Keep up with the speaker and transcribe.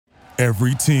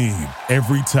Every team,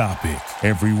 every topic,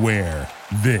 everywhere.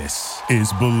 This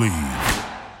is Believe.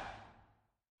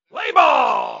 Play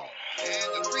ball!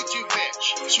 And the 3-2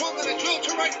 pitch. Swung on a drill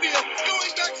to right field.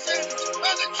 Going back center.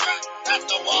 On the track. At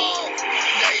the wall.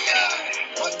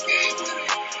 One game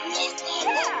winning. Walk-off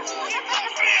home run.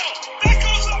 Left field. That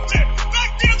goes up there.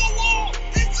 Back near the wall.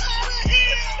 It's out of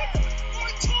here.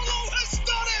 Bartolo has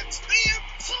done it. The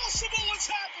impossible has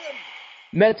happened.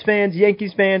 Mets fans,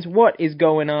 Yankees fans, what is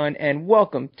going on? And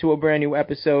welcome to a brand new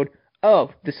episode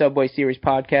of the Subway Series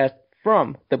podcast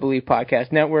from the Believe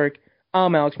Podcast Network.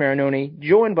 I'm Alex Marinoni,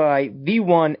 joined by the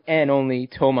one and only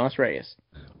Tomas Reyes.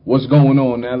 What's going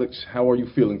on, Alex? How are you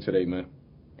feeling today, man?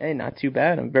 Hey, not too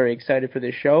bad. I'm very excited for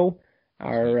this show,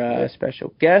 our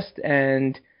special guest,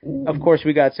 and of course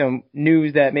we got some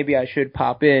news that maybe I should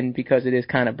pop in because it is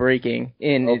kind of breaking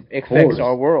and it affects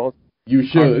our world. You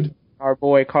should. Our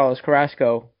boy Carlos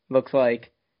Carrasco looks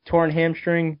like torn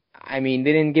hamstring. I mean,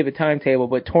 they didn't give a timetable,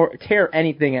 but tear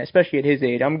anything, especially at his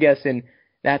age. I'm guessing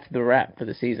that's the wrap for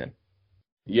the season.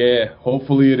 Yeah,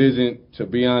 hopefully it isn't. To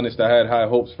be honest, I had high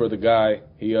hopes for the guy.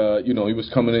 He was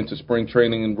coming into spring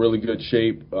training in really good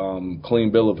shape,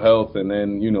 clean bill of health, and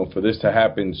then, for this to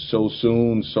happen so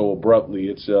soon, so abruptly,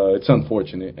 it's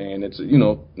unfortunate. And it's,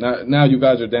 now you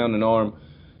guys are down an arm.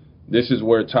 This is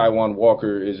where Taijuan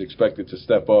Walker is expected to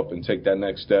step up and take that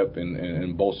next step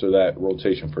and bolster that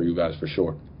rotation for you guys for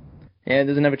sure. Yeah, it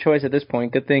doesn't have a choice at this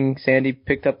point. Good thing Sandy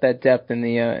picked up that depth in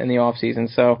the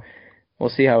offseason, so we'll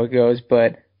see how it goes.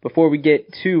 But before we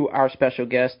get to our special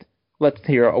guest, let's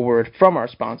hear a word from our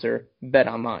sponsor,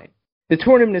 BetOnline. The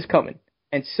tournament is coming,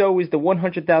 and so is the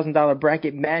 $100,000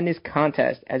 Bracket Madness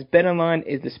contest, as BetOnline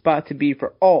is the spot to be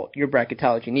for all your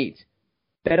bracketology needs.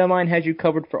 BetOnline has you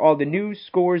covered for all the news,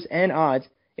 scores, and odds.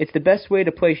 It's the best way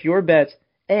to place your bets,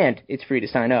 and it's free to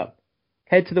sign up.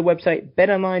 Head to the website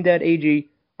betonline.ag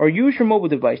or use your mobile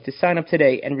device to sign up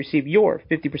today and receive your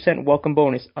 50% welcome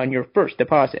bonus on your first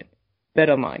deposit.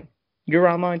 BetOnline, your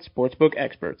online sportsbook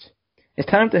experts.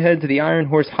 It's time to head to the Iron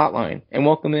Horse Hotline and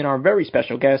welcome in our very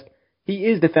special guest. He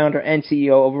is the founder and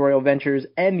CEO of Royal Ventures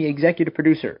and the executive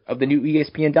producer of the new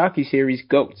ESPN docuseries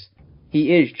GOATs.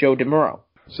 He is Joe DiMuro.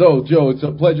 So, Joe, it's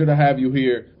a pleasure to have you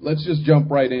here. Let's just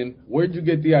jump right in. Where'd you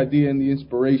get the idea and the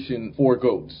inspiration for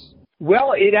GOATs?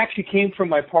 Well, it actually came from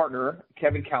my partner,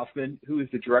 Kevin Kaufman, who is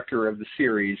the director of the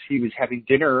series. He was having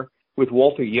dinner with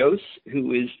Walter Yost,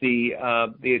 who is the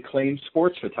acclaimed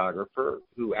sports photographer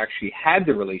who actually had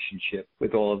the relationship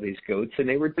with all of these GOATs. And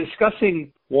they were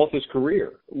discussing Walter's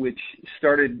career, which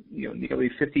started nearly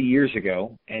 50 years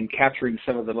ago, and capturing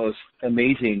some of the most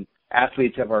amazing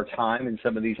athletes of our time in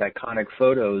some of these iconic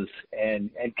photos. And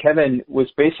Kevin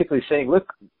was basically saying,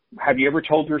 look, have you ever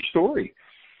told your story?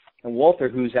 And Walter,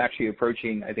 who's actually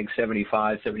approaching, I think,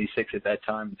 75, 76 at that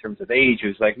time in terms of age,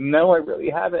 was like, no, I really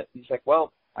haven't. He's like,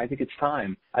 well, I think it's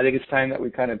time. I think it's time that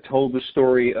we kind of told the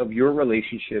story of your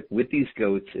relationship with these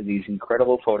GOATs and these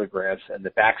incredible photographs and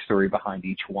the backstory behind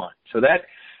each one. So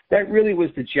that really was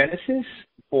the genesis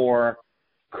for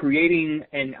creating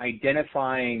and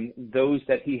identifying those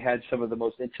that he had some of the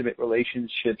most intimate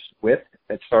relationships with.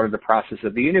 That started the process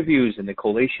of the interviews and the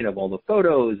collation of all the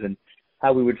photos and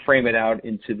how we would frame it out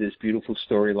into this beautiful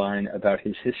storyline about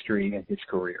his history and his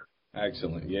career.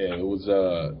 Excellent. Yeah, it was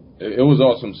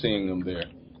awesome seeing them there.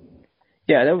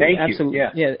 Yeah, that was Thank absolutely. You.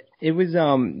 Yeah. Yeah, it was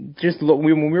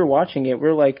when we were watching it,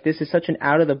 we're like, this is such an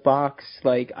out of the box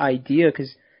idea,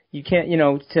 because you can't,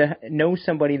 to know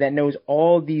somebody that knows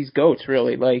all these GOATs,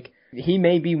 really, like, he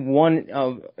may be one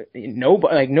of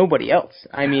nobody else.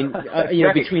 I mean,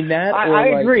 right. Between that,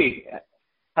 I agree.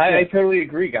 I totally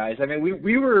agree, guys. I mean,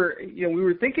 we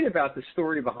were thinking about the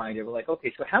story behind it. We're like,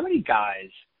 okay, so how many guys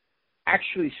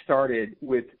actually started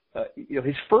with,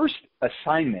 his first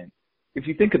assignment? If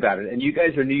you think about it, and you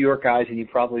guys are New York guys, and you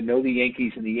probably know the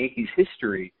Yankees and the Yankees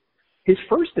history. His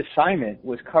first assignment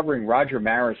was covering Roger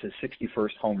Maris'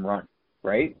 61st home run,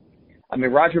 right? I mean,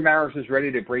 Roger Maris was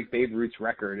ready to break Babe Ruth's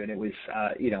record, and it was,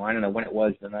 I don't know when it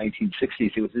was, in the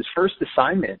 1960s. It was his first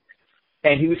assignment,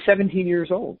 and he was 17 years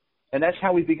old. And that's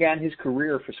how he began his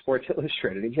career for Sports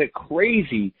Illustrated. It's like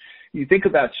crazy. You think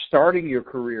about starting your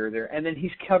career there, and then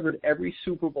he's covered every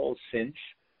Super Bowl since.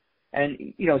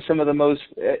 And, some of the most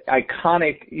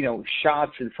iconic,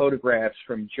 shots and photographs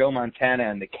from Joe Montana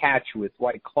and the catch with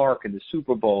Dwight Clark in the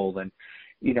Super Bowl and,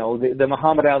 the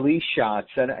Muhammad Ali shots.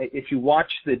 And if you watch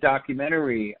the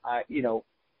documentary,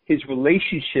 his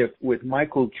relationship with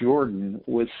Michael Jordan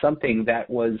was something that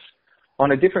was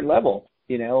on a different level.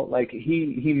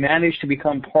 He managed to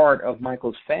become part of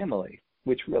Michael's family,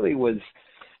 which really was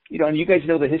and you guys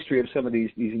know the history of some of these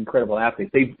incredible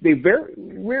athletes. They very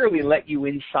rarely let you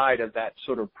inside of that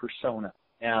sort of persona.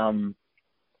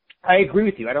 I agree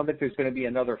with you. I don't think there's going to be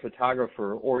another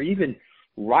photographer or even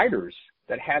writers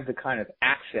that have the kind of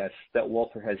access that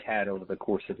Walter has had over the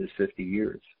course of his 50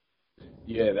 years.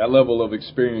 Yeah, that level of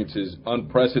experience is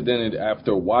unprecedented.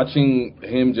 After watching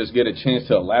him just get a chance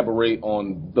to elaborate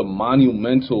on the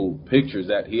monumental pictures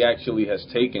that he actually has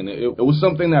taken, it was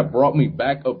something that brought me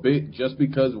back a bit, just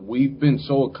because we've been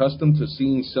so accustomed to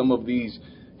seeing some of these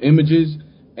images,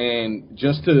 and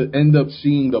just to end up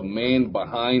seeing the man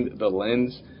behind the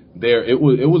lens there, it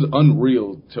was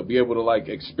unreal to be able to like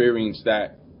experience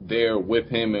that there with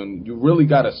him. And you really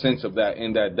got a sense of that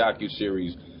in that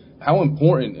docuseries, how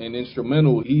important and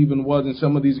instrumental he even was in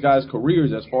some of these guys'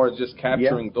 careers as far as just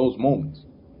capturing those moments.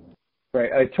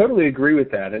 Right. I totally agree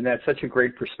with that. And that's such a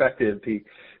great perspective,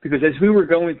 because as we were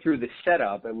going through the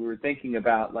setup and we were thinking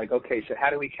about like, okay, so how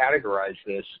do we categorize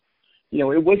this?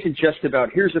 It wasn't just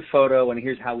about here's a photo and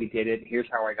here's how we did it, here's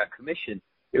how I got commissioned.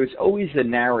 There was always a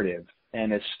narrative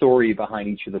and a story behind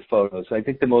each of the photos. I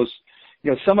think the most,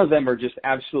 some of them are just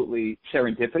absolutely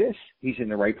serendipitous. He's in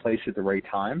the right place at the right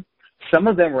time. Some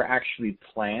of them were actually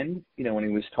planned, when he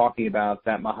was talking about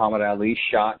that Muhammad Ali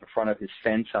shot in front of his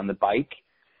fence on the bike.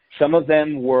 Some of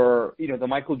them were, the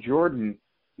Michael Jordan,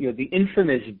 the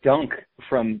infamous dunk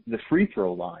from the free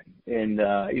throw line in,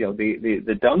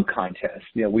 the dunk contest.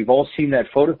 We've all seen that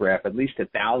photograph at least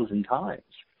 1,000 times.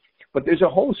 But there's a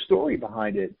whole story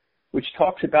behind it, which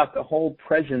talks about the whole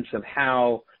presence of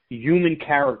how human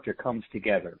character comes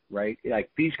together, right? Like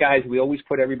these guys, we always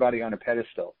put everybody on a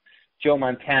pedestal. Joe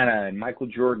Montana and Michael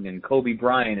Jordan and Kobe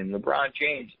Bryant and LeBron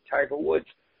James and Tiger Woods.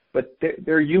 But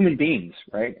they're human beings,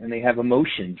 right? And they have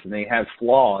emotions and they have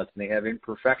flaws and they have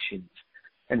imperfections.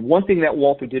 And one thing that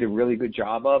Walter did a really good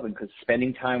job of, and because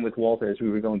spending time with Walter as we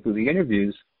were going through the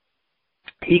interviews,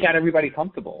 he got everybody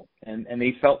comfortable. And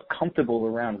they felt comfortable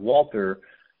around Walter,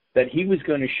 that he was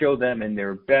going to show them in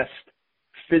their best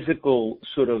physical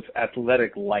sort of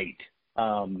athletic light.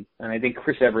 And I think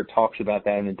Chris Everett talks about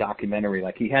that in the documentary.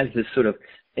 Like he has this sort of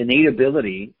innate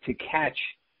ability to catch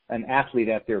an athlete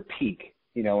at their peak,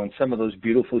 and some of those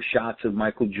beautiful shots of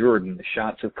Michael Jordan, the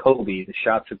shots of Kobe, the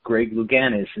shots of Greg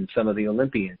Louganis and some of the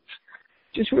Olympians.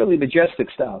 Just really majestic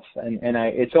stuff. And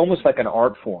it's almost like an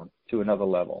art form to another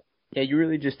level. Yeah, you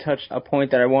really just touched a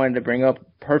point that I wanted to bring up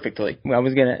perfectly. I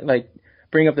was going to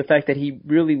bring up the fact that he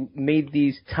really made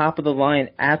these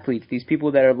top-of-the-line athletes, these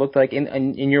people that are looked like,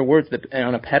 in your words,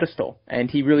 on a pedestal. And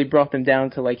he really brought them down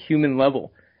to, human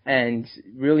level and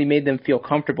really made them feel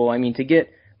comfortable. I mean, to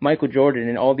get Michael Jordan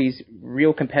and all these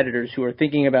real competitors who are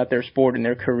thinking about their sport and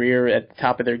their career at the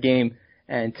top of their game,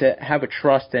 and to have a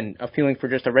trust and a feeling for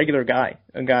just a regular guy,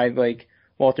 a guy like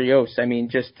Walter Yost. I mean,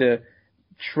 just to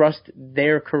trust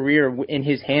their career in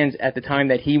his hands at the time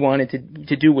that he wanted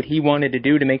to do what he wanted to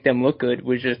do to make them look good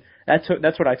was just that's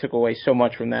what I took away so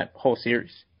much from that whole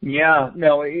series. Yeah,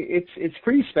 no, it's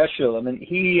pretty special. I mean,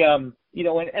 he and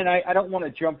I don't want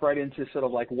to jump right into sort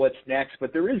of like what's next,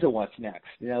 but there is a what's next.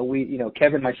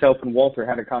 Kevin, myself, and Walter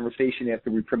had a conversation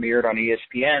after we premiered on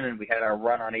ESPN, and we had our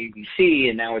run on ABC,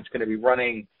 and now it's going to be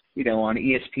running, on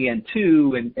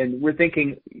ESPN2, and we're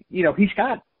thinking, he's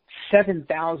got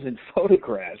 7,000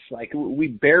 photographs. Like, we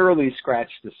barely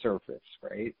scratched the surface,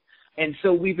 right? And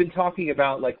so we've been talking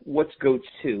about, what's GOATS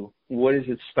 2? What does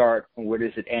it start and where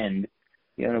does it end?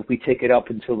 If we take it up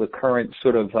until the current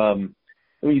sort of,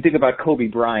 when you think about Kobe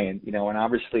Bryant, and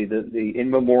obviously the in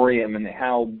memoriam and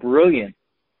how brilliant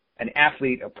an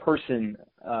athlete, a person,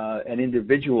 an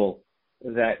individual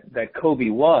that Kobe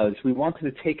was, we wanted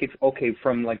to take it,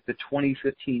 from the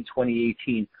 2015,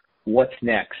 2018, what's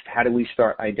next? How do we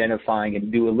start identifying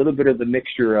and do a little bit of the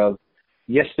mixture of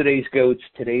yesterday's GOATs,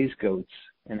 today's GOATs,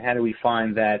 and how do we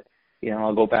find that,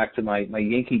 I'll go back to my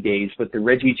Yankee days, but the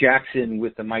Reggie Jackson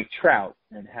with the Mike Trout,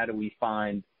 and how do we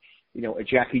find, a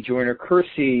Jackie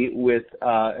Joyner-Kersee with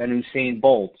an Usain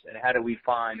Bolt, and how do we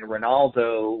find a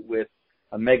Ronaldo with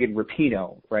a Megan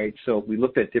Rapinoe, right? So we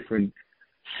looked at different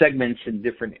segments and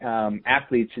different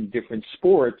athletes in different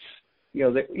sports,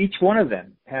 that each one of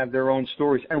them have their own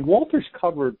stories. And Walter's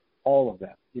covered all of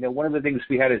them. One of the things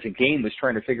we had as a game was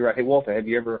trying to figure out, hey, Walter, have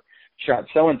you ever shot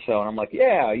so-and-so? And I'm like,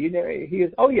 yeah, he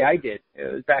is. Oh, yeah, I did.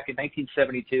 It was back in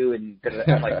 1972. And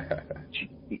I'm like,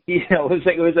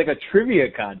 it was like a trivia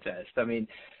contest. I mean,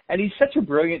 and he's such a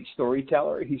brilliant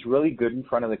storyteller. He's really good in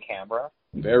front of the camera.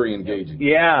 Very engaging.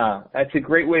 Yeah, that's a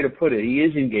great way to put it. He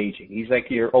is engaging. He's like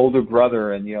your older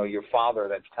brother and, your father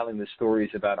that's telling the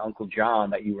stories about Uncle John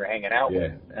that you were hanging out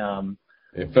with.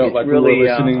 It felt like really, we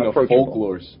were listening to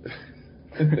folklores.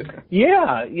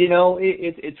 Yeah,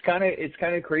 it's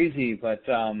kind of crazy, but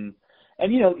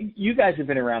and you guys have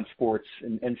been around sports,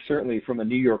 and certainly from a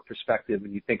New York perspective,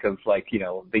 when you think of like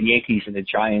the Yankees and the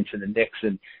Giants and the Knicks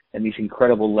and these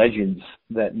incredible legends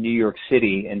that New York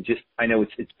City, and just I know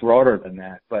it's broader than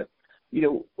that, but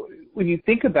when you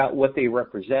think about what they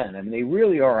represent, I mean, they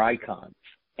really are icons,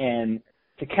 and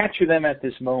to capture them at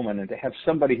this moment and to have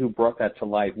somebody who brought that to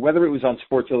life, whether it was on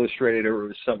Sports Illustrated or it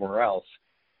was somewhere else,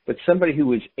 but somebody who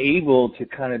was able to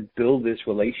kind of build this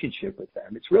relationship with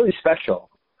them, it's really special.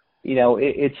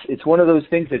 It's one of those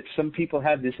things that some people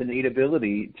have this innate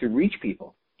ability to reach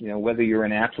people, whether you're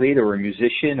an athlete or a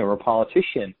musician or a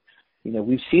politician.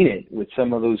 We've seen it with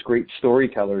some of those great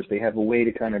storytellers. They have a way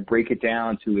to kind of break it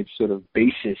down to its sort of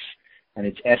basis and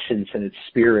its essence and its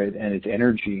spirit and its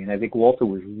energy. And I think Walter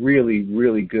was really,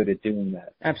 really good at doing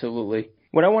that. Absolutely.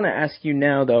 What I want to ask you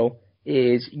now, though,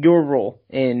 is your role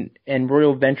and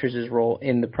Royal Ventures' role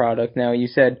in the product. Now, you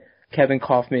said Kevin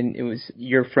Kaufman, it was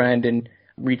your friend and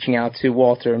reaching out to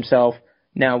Walter himself.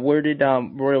 Now, where did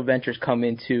Royal Ventures come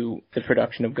into the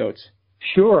production of Goats?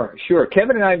 Sure.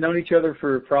 Kevin and I have known each other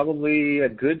for probably a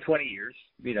good 20 years,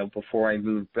 before I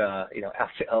moved, out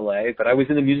to LA, but I was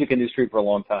in the music industry for a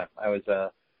long time.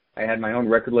 I had my own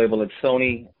record label at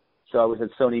Sony. So I was at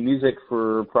Sony Music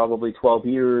for probably 12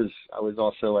 years. I was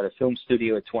also at a film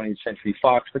studio at 20th Century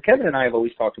Fox. But Kevin and I have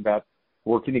always talked about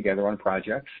working together on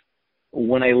projects.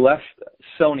 When I left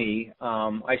Sony,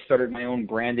 I started my own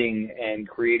branding and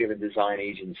creative and design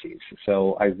agencies.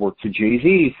 So I worked for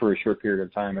Jay-Z for a short period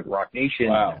of time at Rock Nation.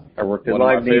 Wow. I worked at One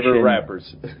Live of my Nation. favorite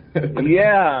rappers.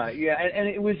 Yeah. And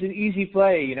it was an easy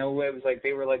play. It was like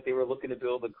they were looking to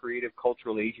build a creative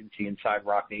cultural agency inside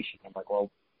Rock Nation. I'm like,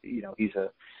 well, he's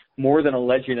more than a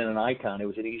legend and an icon. It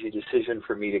was an easy decision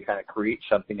for me to kind of create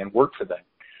something and work for them.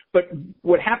 But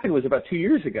what happened was about 2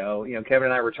 years ago, Kevin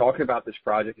and I were talking about this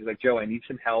project. He's like, Joe, I need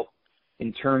some help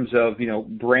in terms of,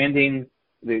 branding,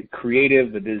 the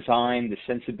creative, the design, the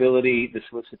sensibility, the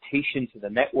solicitation to the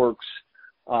networks.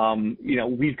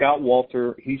 We've got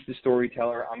Walter. He's the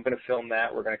storyteller. I'm going to film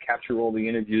that. We're going to capture all the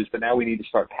interviews, but now we need to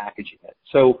start packaging it.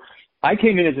 So I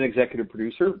came in as an executive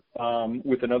producer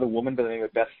with another woman by the name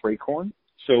of Beth Fraycorn.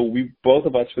 So both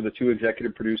of us were the two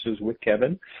executive producers with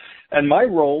Kevin. And my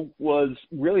role was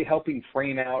really helping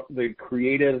frame out the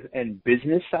creative and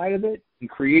business side of it. And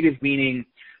creative meaning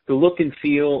the look and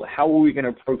feel, how are we going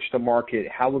to approach the market?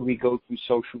 How would we go through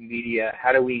social media?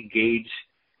 How do we engage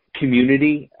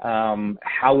community?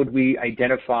 How would we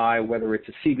identify whether it's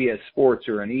a CBS Sports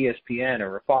or an ESPN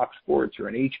or a Fox Sports or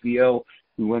an HBO?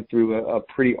 We went through a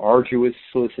pretty arduous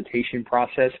solicitation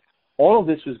process. All of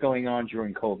this was going on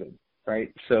during COVID.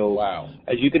 Right. So wow.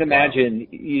 As you can imagine,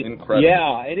 incredible.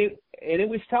 Yeah, and it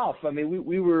was tough. I mean,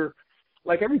 we were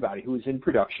like everybody who was in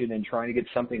production and trying to get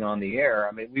something on the air.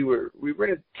 I mean, we were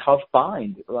in a tough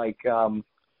bind. Like, there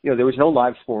was no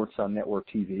live sports on network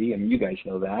TV. I mean, you guys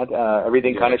know that.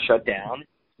 Everything kind of shut down.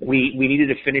 We needed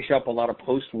to finish up a lot of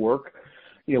post work.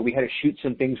 We had to shoot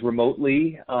some things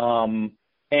remotely.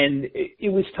 And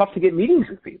it was tough to get meetings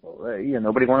with people.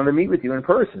 Nobody wanted to meet with you in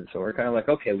person. So we're kind of like,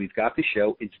 okay, we've got the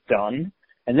show. It's done.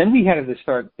 And then we had to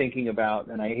start thinking about,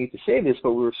 and I hate to say this,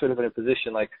 but we were sort of in a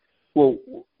position like, well,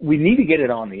 we need to get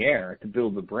it on the air to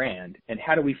build the brand. And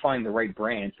how do we find the right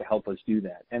brands to help us do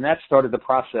that? And that started the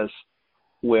process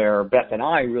where Beth and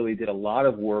I really did a lot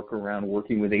of work around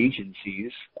working with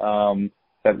agencies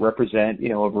that represent,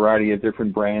 a variety of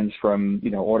different brands from,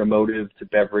 automotive to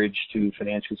beverage to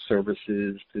financial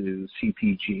services to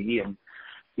CPG. And,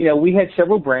 we had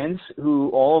several brands who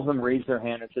all of them raised their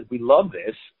hand and said, we love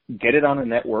this, get it on a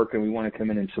network and we want to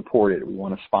come in and support it. We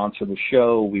want to sponsor the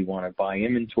show. We want to buy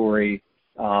inventory.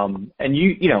 And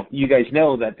you guys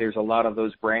know that there's a lot of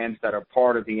those brands that are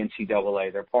part of the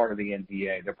NCAA. They're part of the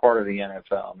NBA. They're part of the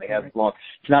NFL. And they have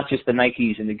it's not just the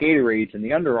Nikes and the Gatorades and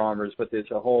the Under Armours, but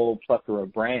there's a whole plethora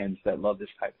of brands that love this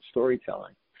type of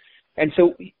storytelling. And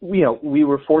so, we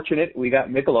were fortunate. We got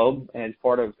Michelob as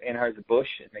part of Anheuser-Busch,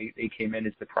 and they came in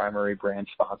as the primary brand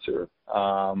sponsor.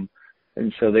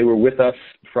 And so they were with us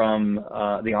from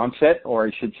the onset, or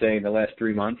I should say the last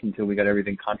 3 months until we got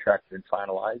everything contracted and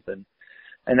finalized.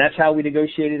 And that's how we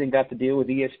negotiated and got the deal with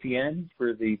ESPN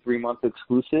for the 3-month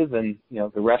exclusive. And,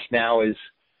 the rest now is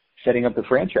setting up the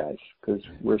franchise because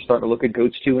we're starting to look at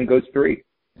Goats 2 and Goats 3.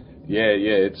 Yeah,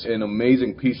 it's an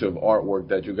amazing piece of artwork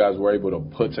that you guys were able to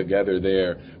put together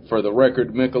there. For the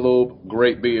record, Michelob,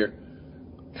 great beer.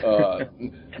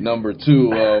 Number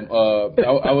two,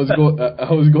 I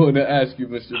was going to ask you,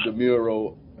 Mr.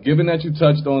 DiMuro, given that you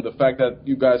touched on the fact that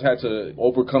you guys had to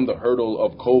overcome the hurdle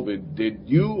of COVID, did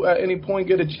you at any point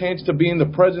get a chance to be in the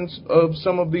presence of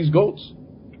some of these goats?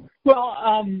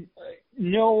 Well,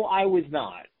 no, I was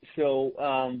not. So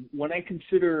when I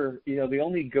consider, the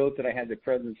only GOAT that I had the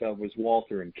presence of was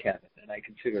Walter and Kevin, and I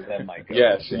consider them my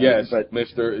GOATs. Yes, but,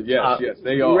 Mr. Yes,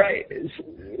 they are.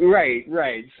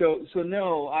 Right. So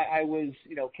no, I was,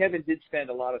 Kevin did spend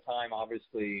a lot of time,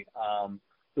 obviously.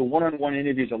 The one-on-one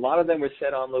interviews, a lot of them were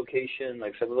set on location.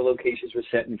 Like some of the locations were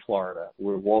set in Florida,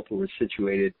 where Walter was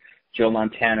situated. Joe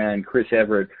Montana and Chris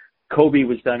Everett. Kobe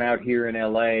was done out here in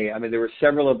L.A. I mean, there were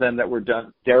several of them that were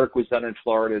done. Derek was done in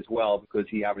Florida as well because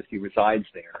he obviously resides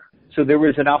there. So there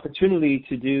was an opportunity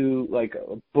to do like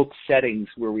book settings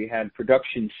where we had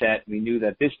production set. We knew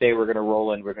that this day we're going to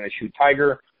roll in. We're going to shoot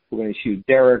Tiger. We're going to shoot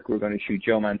Derek. We're going to shoot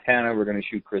Joe Montana. We're going to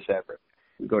shoot Chris Everett.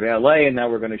 We go to L.A. and now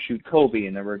we're going to shoot Kobe,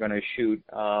 and then we're going to shoot.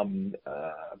 I'm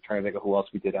trying to think of who else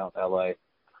we did out in L.A.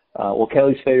 Well,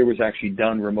 Kelly Slater was actually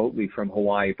done remotely from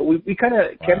Hawaii, but we kind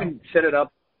of Kevin set it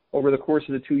up over the course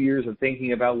of the 2 years of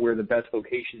thinking about where the best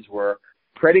locations were,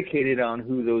 predicated on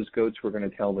who those GOATs were going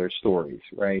to tell their stories,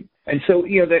 right? And so,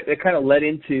 that kind of led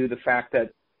into the fact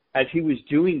that as he was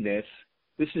doing this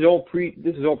is all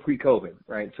pre-COVID,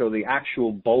 right? So the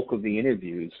actual bulk of the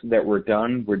interviews that were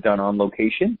done on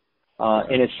location,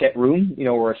 in a set room,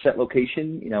 or a set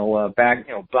location,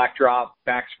 backdrop,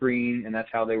 back screen, and that's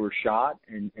how they were shot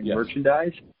and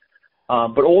merchandised.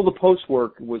 But all the post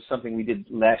work was something we did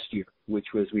last year, which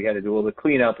was we had to do all the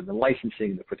cleanup and the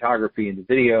licensing, the photography and the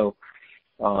video,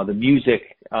 the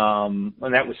music. And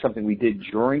that was something we did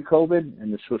during COVID,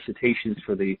 and the solicitations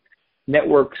for the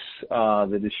networks,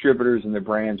 the distributors and the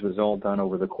brands was all done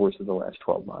over the course of the last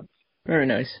 12 months. Very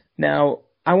nice. Now,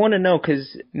 I want to know,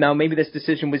 because now maybe this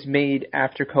decision was made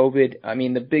after COVID. I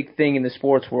mean, the big thing in the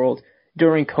sports world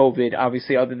during COVID,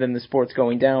 obviously, other than the sports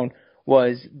going down,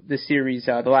 was the series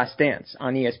The Last Dance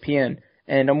on ESPN.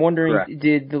 And I'm wondering, Correct.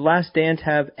 Did The Last Dance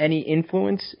have any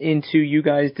influence into you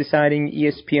guys deciding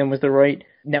ESPN was the right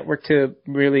network to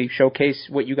really showcase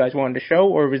what you guys wanted to show,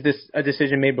 or was this a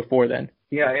decision made before then?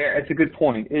 Yeah, it's a good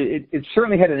point. It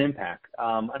certainly had an impact.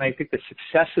 And I think the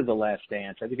success of The Last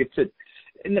Dance, I think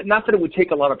not that it would take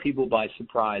a lot of people by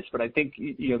surprise, but I think,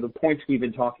 the points we've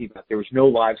been talking about, there was no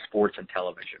live sports on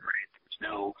television,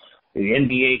 right? The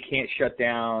NBA can't shut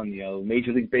down,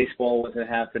 Major League Baseball wasn't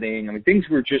happening. I mean, things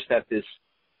were just at this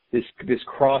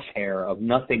crosshair of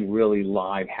nothing really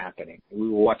live happening. We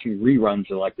were watching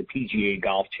reruns of like the PGA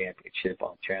Golf Championship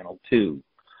on Channel 2.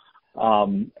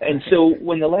 And so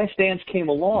when The Last Dance came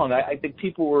along, I think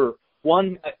people were,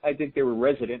 I think they were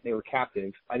resident, they were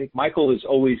captive. I think Michael is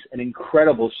always an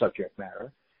incredible subject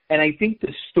matter. And I think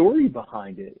the story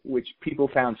behind it, which people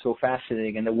found so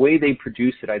fascinating, and the way they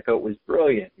produced it, I thought was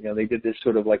brilliant. They did this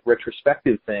sort of like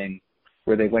retrospective thing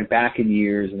where they went back in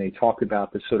years and they talked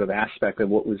about the sort of aspect of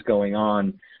what was going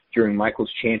on during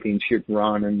Michael's championship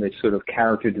run and the sort of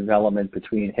character development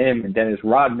between him and Dennis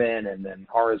Rodman and then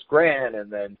Horace Grant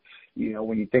and then,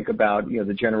 when you think about,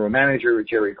 the general manager,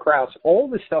 Jerry Krause, all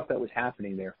the stuff that was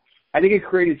happening there. I think it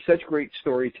created such great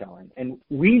storytelling. And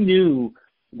we knew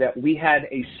that we had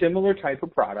a similar type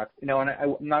of product, and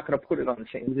I'm not going to put it on the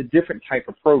same. It was a different type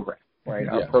of program, right?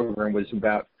 Yeah. Our program was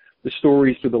about the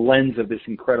stories through the lens of this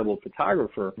incredible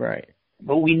photographer. Right.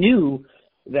 But we knew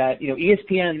that,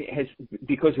 ESPN has,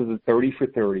 because of the 30 for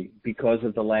 30, because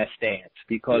of The Last Dance,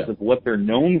 because of what they're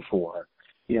known for,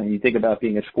 you think about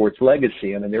being a sports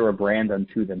legacy, I mean, they're a brand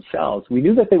unto themselves. We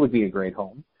knew that they would be a great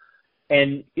home.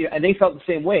 And they felt the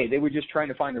same way. They were just trying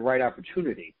to find the right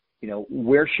opportunity.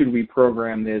 Where should we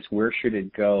program this? Where should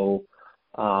it go?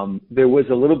 There was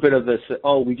a little bit of this,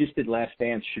 we just did Last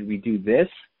Dance. Should we do this?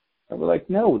 And we're like,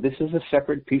 no, this is a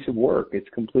separate piece of work. It's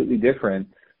completely different.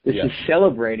 This is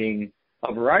celebrating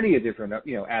a variety of different,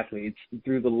 athletes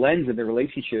through the lens of the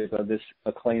relationship of this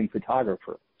acclaimed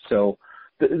photographer. So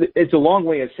it's a long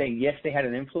way of saying, yes, they had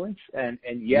an influence, and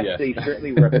yes, they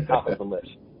certainly were at the top of the list.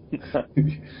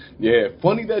 Yeah,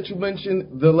 funny that you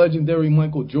mentioned the legendary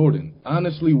Michael Jordan.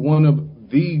 Honestly, one of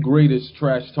the greatest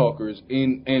trash talkers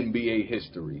in NBA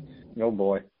history. Oh,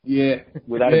 boy. Yeah.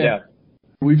 Without a doubt.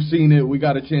 We've seen it. We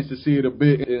got a chance to see it a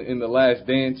bit in The Last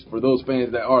Dance. For those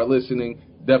fans that are listening,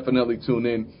 definitely tune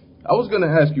in. I was going to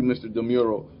ask you, Mr.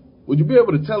 DiMuro, would you be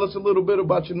able to tell us a little bit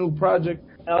about your new project?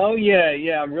 Oh,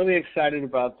 yeah. I'm really excited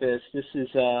about this. This is,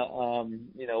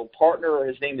 partner,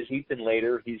 his name is Ethan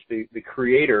Lader. He's the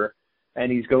creator,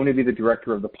 and he's going to be the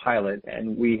director of the pilot.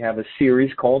 And we have a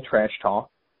series called Trash Talk.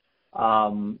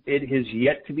 It has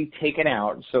yet to be taken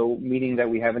out, so meaning that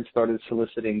we haven't started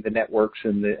soliciting the networks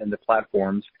and the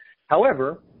platforms.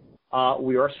 However,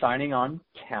 we are signing on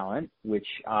talent, which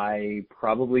I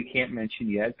probably can't mention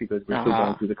yet because we're still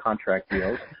going through the contract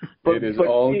deals. It is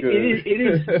all good.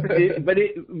 But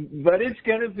it's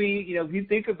going to be, you know, if you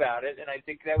think about it, and I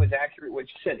think that was accurate what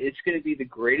you said, it's going to be the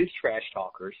greatest trash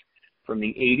talkers from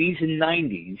the 80s and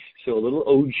 90s, so a little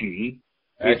OG.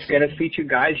 It's going to feature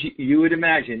guys you would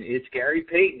imagine. It's Gary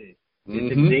Payton.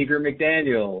 It's Xavier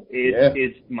McDaniel.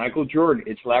 It's Michael Jordan.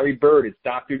 It's Larry Bird. It's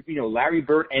Larry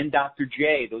Bird and Dr.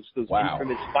 J. Those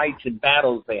infamous fights and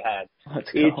battles they had.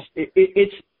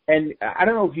 And I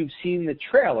don't know if you've seen the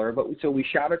trailer, but so we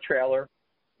shot a trailer.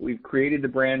 We've created the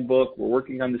brand book. We're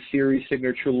working on the series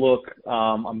signature look.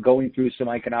 I'm going through some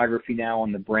iconography now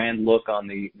on the brand look, on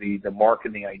the mark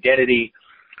and the identity.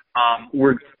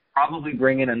 We're probably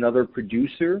bringing another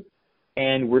producer,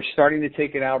 and we're starting to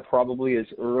take it out probably as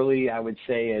early, I would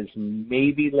say, as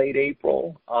maybe late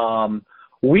April.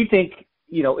 We think,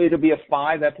 you know, it'll be a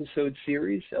 5-episode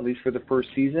series, at least for the first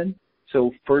season.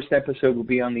 So first episode will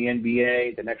be on the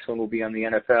NBA. The next one will be on the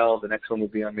NFL. The next one will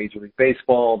be on Major League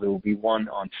Baseball. There will be one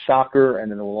on soccer,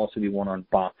 and then there will also be one on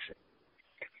boxing.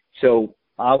 So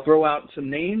I'll throw out some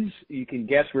names. You can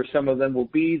guess where some of them will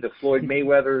be: the Floyd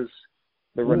Mayweathers,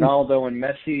 the Ronaldo and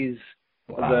Messi's,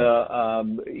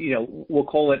 we'll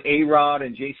call it A-Rod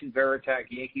and Jason Varitek,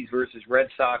 Yankees versus Red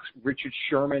Sox, Richard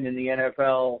Sherman in the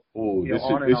NFL. Oh,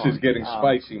 this is getting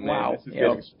spicy, man. Wow. This is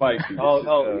getting spicy.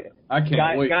 I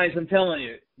can't wait. Guys, I'm telling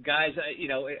you,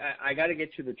 I got to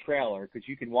get to the trailer because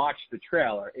you can watch the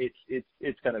trailer.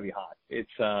 It's going to be hot.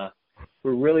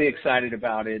 We're really excited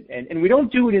about it, and we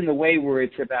don't do it in the way where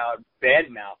it's about bad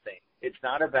mouthing. It's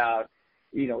not about,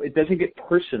 you know, it doesn't get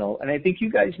personal. And I think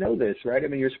you guys know this, right? I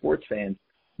mean, you're sports fans.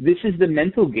 This is the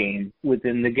mental game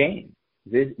within the game.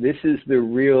 This is the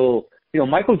real, you know,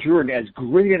 Michael Jordan, as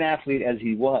great an athlete as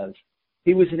he was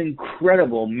an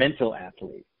incredible mental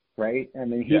athlete, right? I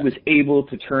mean, he was able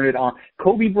to turn it on.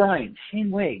 Kobe Bryant,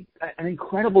 same way, an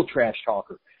incredible trash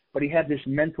talker. But he had this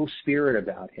mental spirit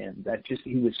about him that just,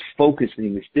 he was focused and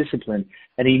he was disciplined.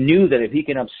 And he knew that if he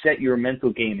can upset your mental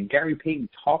game, and Gary Payton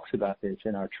talks about this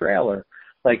in our trailer,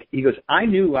 like, he goes, I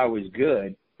knew I was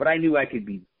good, but I knew I could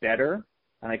be better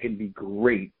and I could be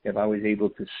great if I was able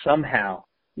to somehow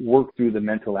work through the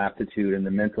mental aptitude and the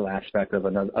mental aspect of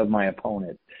my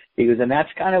opponent. He goes, and that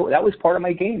was part of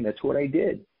my game. That's what I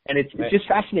did. And it's just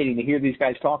fascinating to hear these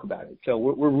guys talk about it. So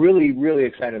we're really, really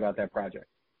excited about that project.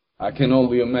 I can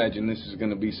only imagine this is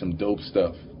going to be some dope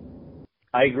stuff.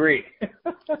 I agree.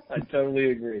 I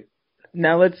totally agree.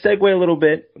 Now let's segue a little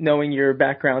bit, knowing your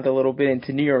background a little bit,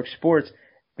 into New York sports.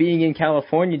 Being in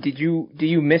California, do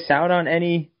you miss out on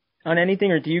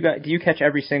anything, or do you catch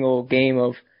every single game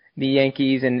of the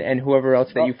Yankees and whoever else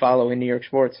that you follow in New York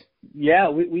sports? Yeah,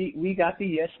 we got the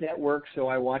Yes Network, so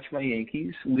I watch my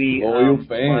Yankees. Loyal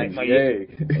fans, yay!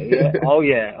 Oh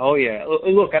yeah.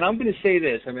 Look, and I'm going to say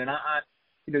this. I mean,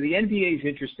 you know, the NBA is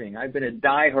interesting. I've been a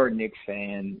diehard Knicks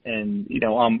fan, and, you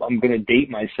know, I'm going to date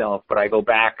myself, but I go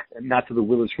back not to the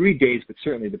Willis Reed days, but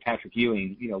certainly the Patrick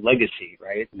Ewing, you know, legacy,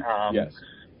 right? Yes.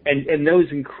 And those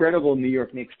incredible New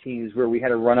York Knicks teams where we had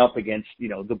to run up against, you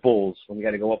know, the Bulls, and we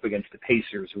had to go up against the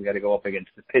Pacers, we had to go up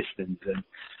against the Pistons, and,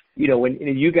 you know, when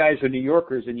you guys are New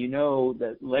Yorkers and you know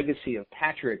that legacy of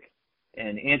Patrick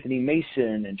and Anthony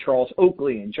Mason and Charles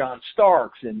Oakley and John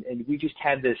Starks, and we just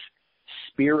had this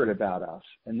spirit about us,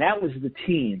 and that was the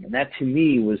team, and that to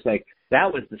me was like,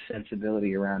 that was the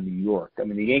sensibility around New York. I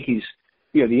mean, the Yankees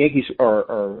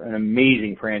are an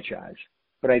amazing franchise,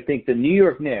 but I think the New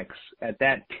York Knicks at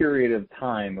that period of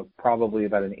time of probably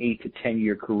about an 8 to 10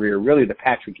 year career, really the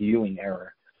Patrick Ewing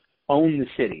era, owned the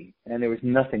city, and there was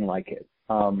nothing like it.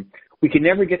 We could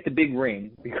never get the big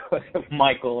ring because of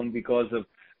Michael and because of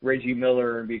Reggie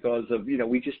Miller and because of, you know,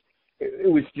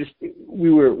 we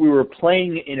were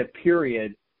playing in a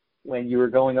period when you were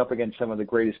going up against some of the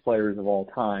greatest players of all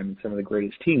time and some of the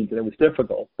greatest teams, and it was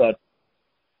difficult. But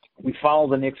we follow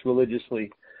the Knicks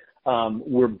religiously.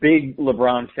 We're big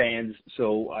LeBron fans,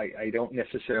 so I don't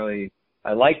necessarily –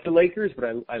 I like the Lakers,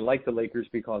 but I like the Lakers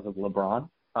because of LeBron.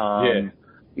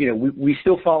 You know, we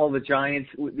still follow the Giants.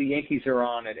 The Yankees are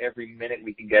on at every minute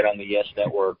we can get on the Yes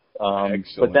Network.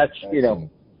 But that's, you know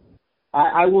 –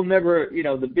 I will never, you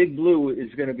know, the big blue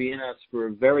is going to be in us for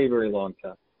a very, very long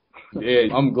time.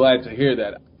 Yeah, I'm glad to hear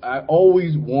that. I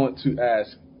always want to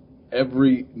ask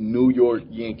every New York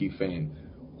Yankee fan,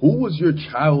 who was your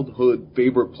childhood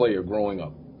favorite player growing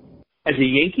up? As a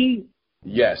Yankee?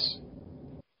 Yes.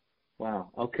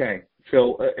 Wow. Okay.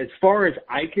 So as far as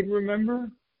I can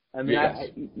remember, I mean, yes.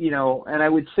 And I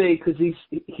would say because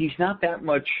he's not that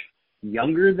much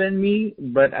younger than me,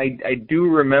 but I do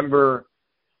remember.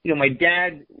 You know, my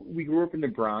dad, we grew up in the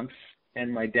Bronx,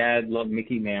 and my dad loved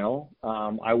Mickey Mantle.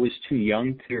 I was too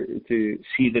young to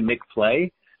see the Mick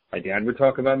play, My dad would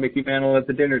talk about Mickey Mantle at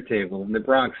the dinner table in the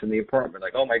Bronx in the apartment.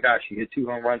 Like, oh my gosh, he hit 2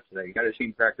 home runs today. You got to see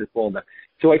him practice ball now.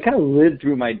 So I kind of lived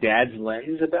through my dad's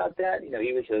lens about that. You know,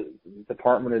 he was a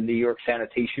Department of New York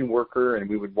sanitation worker, and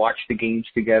we would watch the games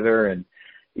together and,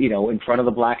 you know, in front of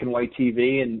the black and white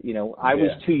TV. And, you know, I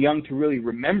was too young to really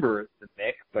remember the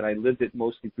Mick, but I lived it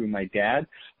mostly through my dad.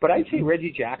 But I'd say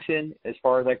Reggie Jackson, as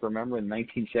far as I can remember, in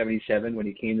 1977 when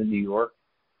he came to New York,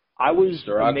 I was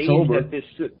amazed at this.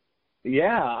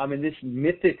 Yeah, I mean, this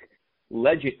mythic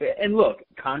legend. And look,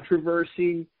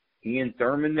 controversy. He and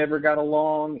Thurman never got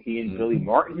along. He and Billy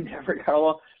Martin never got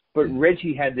along. But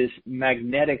Reggie had this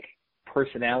magnetic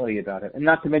personality about him. And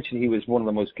not to mention he was one of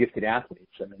the most gifted athletes.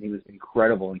 I mean, he was an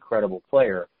incredible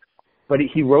player. But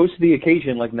he rose to the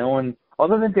occasion like no one,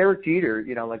 other than Derek Jeter,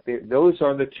 you know, like those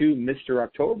are the 2 Mr.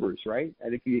 Octobers, right? I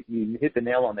think you hit the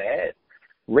nail on the head.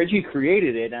 Reggie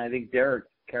created it, and I think Derek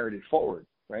carried it forward.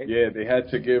 Right? Yeah, they had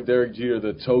to give Derek Jeter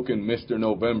the token Mr.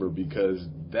 November because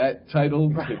that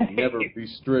title could never be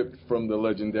stripped from the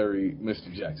legendary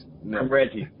Mr. Jackson. From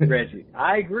Reggie.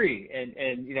 I agree.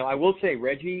 And you know, I will say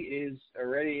Reggie is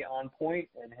already on point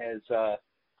and has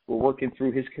we're working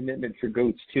through his commitment for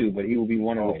GOATs too, but he will be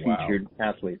one of the featured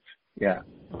athletes. Yeah,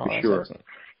 for sure. Excellent.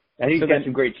 And he's got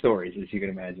some great stories, as you can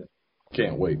imagine.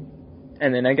 Can't wait.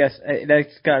 And then I guess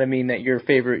that's got to mean that your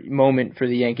favorite moment for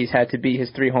the Yankees had to be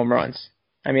his 3 home runs.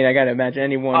 I mean, I got to imagine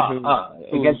anyone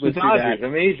who against the Dodgers, that.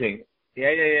 Amazing.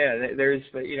 Yeah. There's,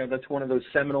 you know, that's one of those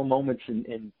seminal moments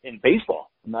in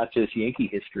baseball, not just Yankee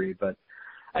history, but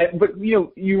you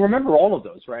know, you remember all of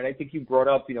those, right? I think you brought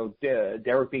up, you know,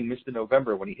 Derek being Mr.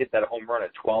 November when he hit that home run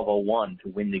at 12:01 to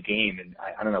win the game, and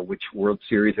I don't know which World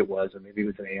Series it was, or maybe it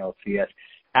was an ALCS.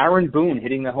 Aaron Boone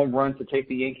hitting the home run to take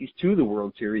the Yankees to the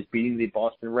World Series, beating the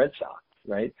Boston Red Sox,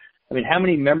 right? I mean, how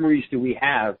many memories do we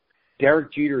have?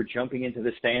 Derek Jeter jumping into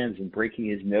the stands and breaking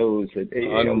his nose.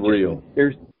 Unreal.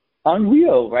 There's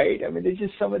unreal, right? I mean, there's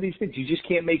just some of these things. You just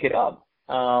can't make it up.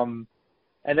 And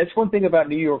that's one thing about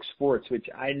New York sports, which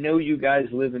I know you guys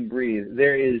live and breathe.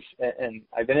 There is, and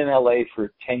I've been in LA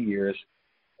for 10 years.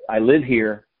 I live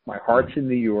here. My heart's in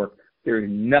New York. There's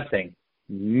nothing.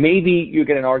 Maybe you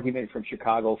get an argument from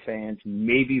Chicago fans,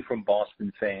 maybe from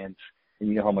Boston fans. And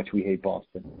you know how much we hate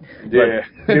Boston. Yeah.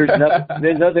 But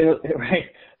there's nothing, right?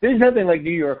 There's nothing like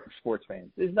New York sports fans.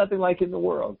 There's nothing like it in the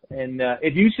world. And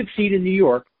if you succeed in New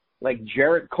York, like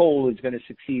Jarrett Cole is going to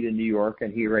succeed in New York,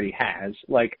 and he already has.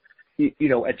 Like, you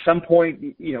know, at some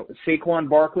point, you know, Saquon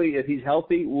Barkley, if he's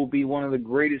healthy, will be one of the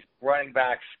greatest running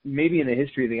backs, maybe in the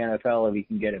history of the NFL, if he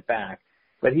can get it back.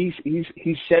 But he's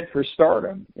set for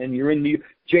stardom. And you're in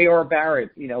J.R. Barrett,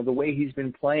 you know, the way he's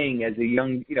been playing as a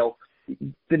young, you know,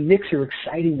 the Knicks are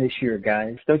exciting this year,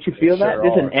 guys. Don't you feel that?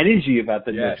 There's an energy about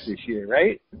the Knicks this year,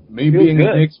 right? Me being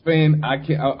a Knicks fan,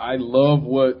 I love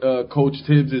what Coach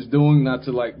Tibbs is doing. Not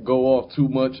to like go off too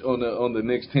much on the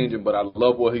Knicks tangent, but I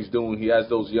love what he's doing. He has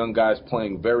those young guys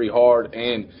playing very hard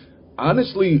and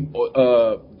honestly,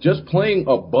 just playing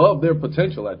above their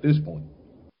potential at this point.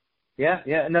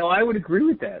 Yeah. No, I would agree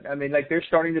with that. I mean, like they're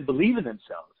starting to believe in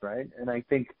themselves, right? And I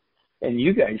think. And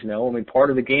you guys know, I mean, part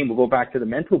of the game, we'll go back to the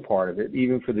mental part of it,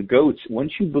 even for the GOATs,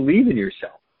 once you believe in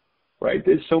yourself, right,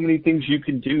 there's so many things you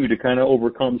can do to kind of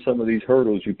overcome some of these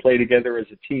hurdles. You play together as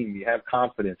a team. You have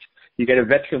confidence. You get a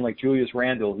veteran like Julius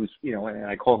Randle, who's, you know, and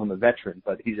I call him a veteran,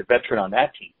 but he's a veteran on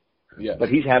that team. Yes. But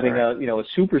he's having a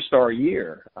superstar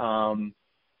year. And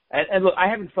look, I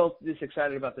haven't felt this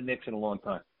excited about the Knicks in a long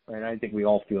time, right? I think we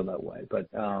all feel that way. But,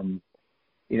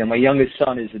 you know, my youngest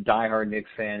son is a diehard Knicks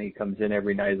fan. He comes in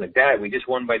every night. He's like, Dad, we just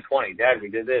won by 20. Dad, we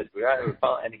did this.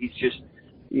 And he's just,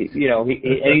 you know,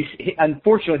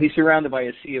 unfortunately, he's surrounded by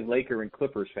a sea of Laker and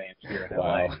Clippers fans here in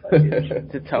LA.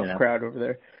 It's a tough crowd over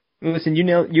there. Listen,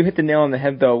 you hit the nail on the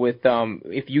head though with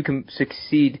if you can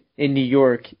succeed in New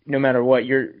York, no matter what,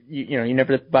 you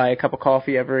never buy a cup of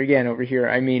coffee ever again over here.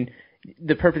 I mean,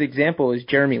 the perfect example is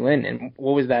Jeremy Lin, and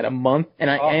what was that, a month? And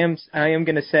I am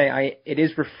going to say it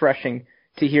is refreshing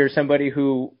to hear somebody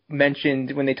who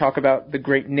mentioned when they talk about the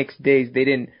great Knicks days, they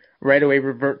didn't right away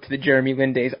revert to the Jeremy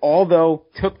Lin days, although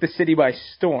took the city by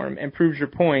storm and proves your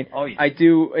point. Oh, yeah.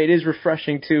 It is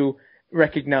refreshing to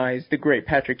recognize the great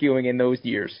Patrick Ewing in those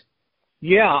years.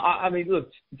 Yeah, I mean,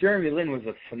 look, Jeremy Lin was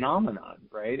a phenomenon,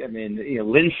 right? I mean, you know,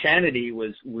 Lin's sanity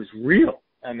was real.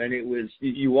 I mean, it was,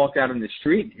 you walked out on the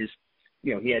street,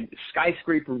 he had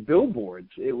skyscraper billboards.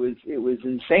 It was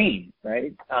insane,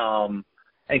 right?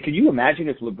 And can you imagine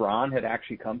if LeBron had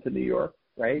actually come to New York,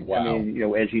 right? Wow. I mean, you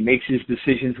know, as he makes his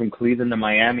decision from Cleveland to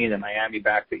Miami and then Miami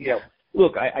back to, you know,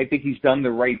 look, I think he's done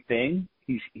the right thing.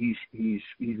 He's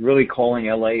really calling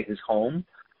LA his home.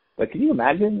 But can you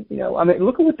imagine, you know, I mean,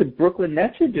 look at what the Brooklyn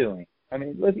Nets are doing. I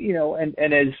mean,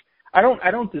 and as I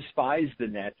don't despise the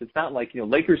Nets. It's not like,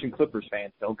 Lakers and Clippers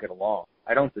fans don't get along.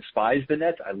 I don't despise the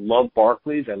Nets. I love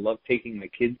Barclays. I love taking my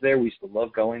kids there. We used to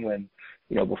love going when,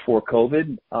 before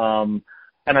COVID.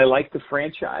 And I like the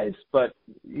franchise, but,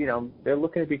 they're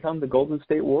looking to become the Golden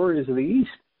State Warriors of the East,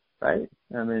 right?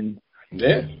 I mean,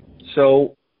 yeah.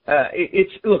 So,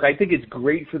 look, I think it's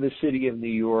great for the city of New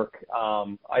York.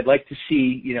 I'd like to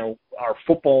see, our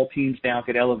football teams now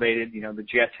get elevated. The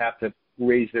Jets have to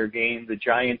raise their game. The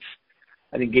Giants,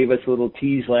 I think, gave us a little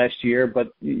tease last year,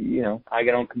 but, I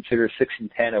don't consider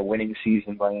 6-10 a winning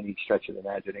season by any stretch of the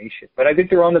imagination. But I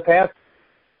think they're on the path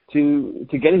to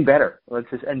getting better,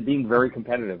 and being very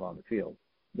competitive on the field.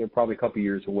 They're probably a couple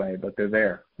years away, but they're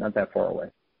there, not that far away.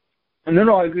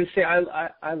 No, I was going to say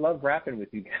I love rapping with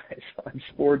you guys on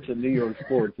sports and New York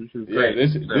sports. This is great. Yeah,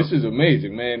 this is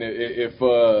amazing, man.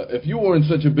 If you weren't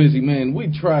such a busy man,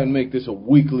 we'd try and make this a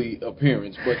weekly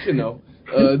appearance, but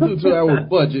due to our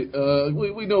budget,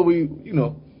 we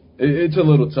know it's a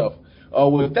little tough.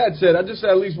 With that said, I just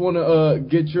at least want to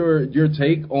get your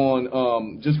take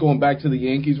on just going back to the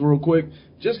Yankees real quick.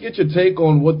 Just get your take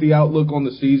on what the outlook on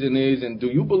the season is, and do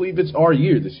you believe it's our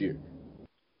year this year?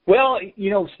 Well,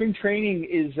 spring training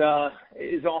is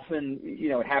often,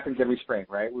 it happens every spring,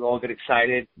 right? We all get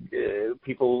excited.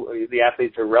 The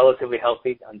athletes are relatively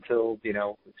healthy until,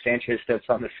 Sanchez steps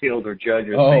on the field or Judge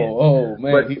or Oh,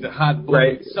 man, but he's a hot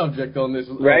subject on this,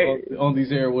 right? on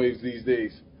these airwaves these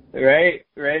days. Right,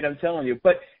 I'm telling you.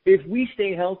 But if we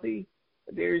stay healthy,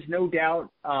 there's no doubt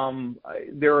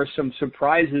there are some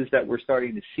surprises that we're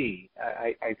starting to see.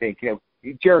 I think,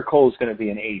 Jarrett Cole is going to be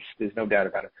an ace. There's no doubt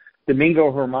about it.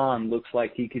 Domingo Germán looks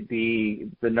like he could be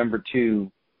the number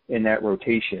 2 in that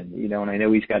rotation, and I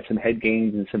know he's got some head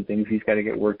games and some things he's got to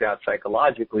get worked out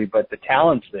psychologically, but the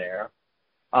talent's there.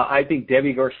 I think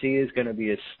Deivi Garcia is going to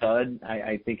be a stud.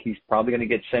 I think he's probably going to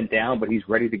get sent down, but he's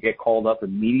ready to get called up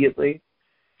immediately.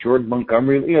 Jordan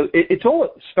Montgomery, it all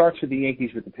starts with the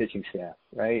Yankees with the pitching staff,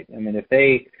 right? I mean,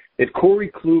 if Corey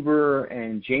Kluber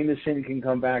and Jameson can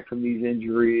come back from these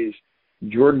injuries,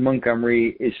 Jordan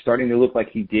Montgomery is starting to look like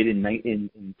he did in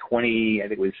 20, I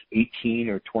think it was 18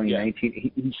 or 2019. Yeah.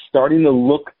 He's starting to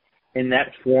look in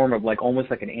that form of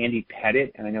almost like an Andy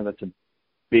Pettit, and I know that's a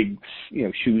big,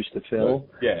 shoes to fill.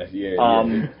 Yeah.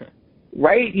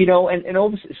 Right,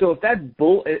 and so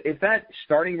if that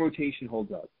starting rotation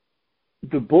holds up,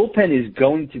 the bullpen is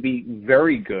going to be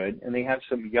very good, and they have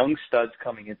some young studs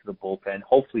coming into the bullpen.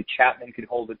 Hopefully Chapman can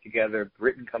hold it together.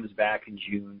 Britton comes back in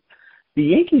June.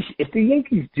 If the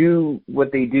Yankees do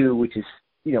what they do, which is,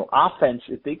 offense,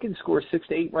 if they can score 6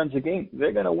 to 8 runs a game,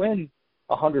 they're going to win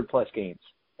 100-plus games.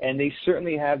 And they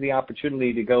certainly have the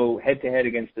opportunity to go head-to-head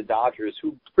against the Dodgers,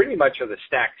 who pretty much are the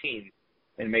stacked team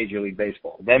in Major League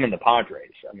Baseball, them and the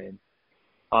Padres. I mean,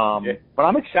 but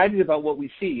I'm excited about what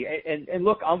we see. And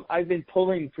look, I've been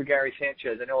pulling for Gary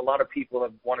Sanchez. I know a lot of people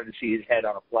have wanted to see his head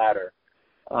on a platter.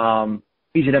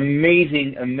 He's an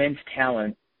amazing, immense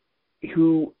talent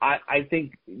who I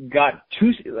think got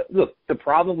too – look, the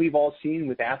problem we've all seen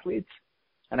with athletes,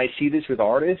 and I see this with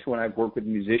artists when I've worked with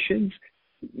musicians,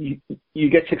 you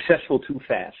get successful too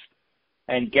fast.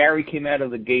 And Gary came out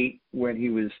of the gate when he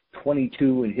was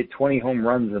 22 and hit 20 home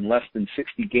runs in less than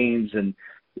 60 games, and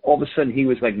all of a sudden he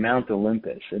was like Mount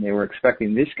Olympus, and they were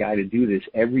expecting this guy to do this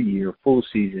every year, full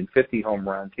season, 50 home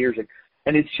runs.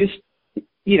 And it's just,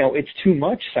 it's too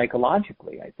much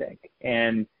psychologically, I think.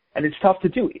 And it's tough to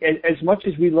do. As much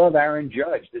as we love Aaron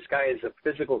Judge, this guy is a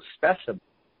physical specimen.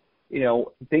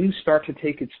 Things start to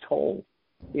take its toll.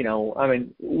 I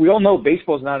mean, we all know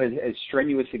baseball's not as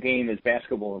strenuous a game as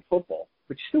basketball and football,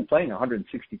 but you're still playing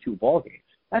 162 ball games.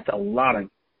 That's a lot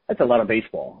of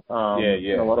baseball.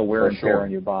 And a lot of wear and tear on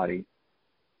your body.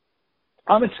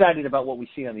 I'm excited about what we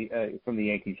see from the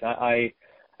Yankees. I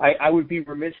would be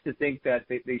remiss to think that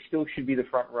they still should be the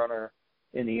front runner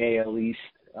in the AL East.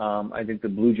 I think the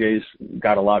Blue Jays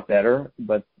got a lot better,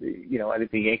 but I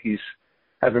think the Yankees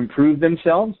have improved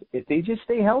themselves if they just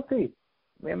stay healthy.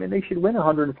 I mean, they should win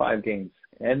 105 games,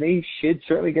 and they should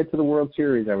certainly get to the World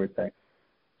Series, I would think.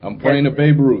 I'm praying to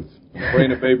Babe Ruth. Yeah,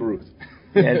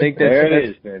 I think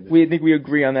I think we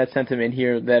agree on that sentiment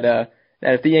here that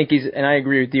if the Yankees, and I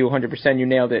agree with you 100%, you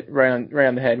nailed it right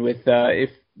on the head with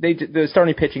if the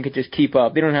starting pitching could just keep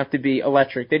up. They don't have to be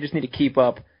electric. They just need to keep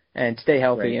up and stay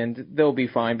healthy, and they'll be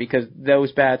fine because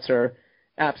those bats are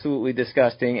absolutely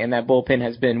disgusting, and that bullpen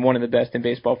has been one of the best in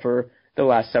baseball for the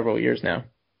last several years now.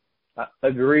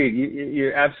 Agreed.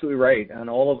 You're absolutely right on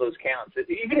all of those counts.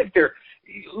 Even if they're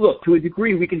 – look, to a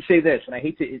degree, we can say this, and I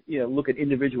hate to look at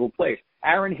individual plays.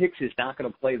 Aaron Hicks is not going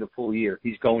to play the full year.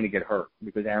 He's going to get hurt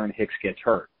because Aaron Hicks gets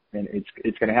hurt. and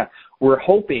it's going to happen. We're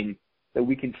hoping that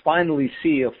we can finally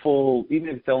see a full, even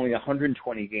if it's only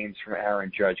 120 games from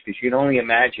Aaron Judge, because you can only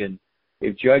imagine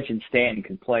if Judge and Stanton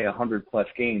can play 100-plus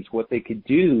games, what they could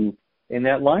do in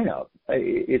that lineup.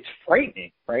 It's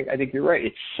frightening, right? I think you're right.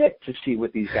 It's sick to see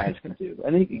what these guys can do.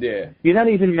 I think you're not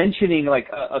even mentioning like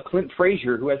a Clint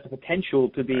Frazier who has the potential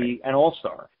to be an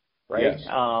all-star, right? Yes.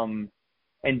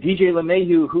 And DJ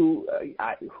LeMahieu, who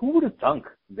would have thunk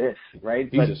this, right?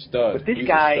 He's a stud. But this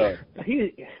guy,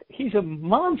 he's a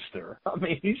monster. I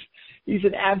mean, he's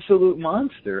an absolute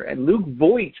monster. And Luke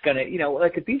Voigt's gonna,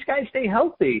 like if these guys stay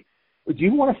healthy, do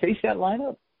you want to face that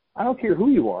lineup? I don't care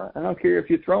who you are. I don't care if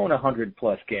you're throwing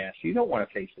 100-plus gas. You don't want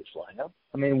to face this lineup.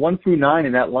 I mean, 1 through 9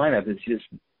 in that lineup is just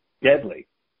deadly.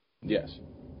 Yes.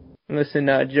 Listen,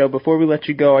 Joe, before we let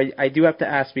you go, I do have to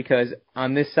ask, because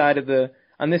on this side of the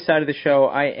show,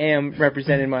 I am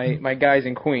representing my guys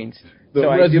in Queens. The so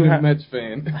resident Mets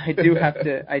fan. I do have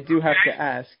to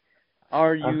ask,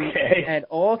 are you at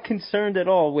all concerned at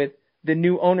all with the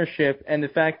new ownership and the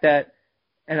fact that,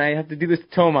 and I have to do this to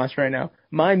Tomas right now,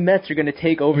 my Mets are going to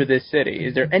take over this city?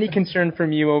 Is there any concern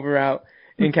from you over out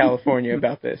in California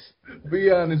about this?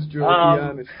 Be honest, Joe. Be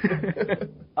honest.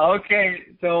 Okay,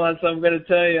 Tomas, I'm going to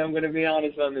tell you, I'm going to be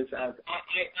honest on this. I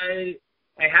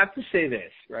have to say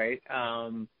this, right?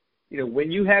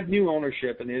 When you have new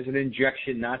ownership and there's an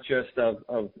injection not just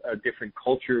of a different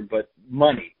culture but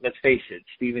money. Let's face it,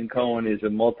 Stephen Cohen is a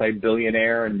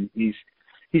multi-billionaire, and he's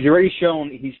already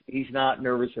shown he's not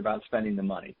nervous about spending the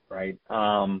money, right?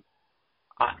 And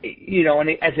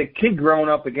as a kid growing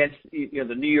up against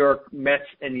the New York Mets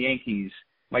and Yankees,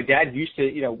 my dad used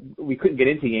to, we couldn't get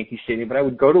into Yankee Stadium, but I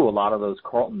would go to a lot of those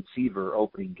Carlton Seaver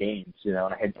opening games, and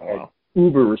I had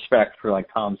uber respect for like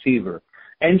Tom Seaver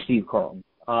and Steve Carlton.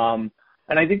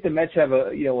 And I think the Mets have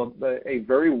a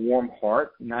very warm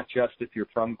heart, not just if you're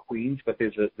from Queens, but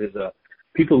there's a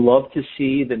people love to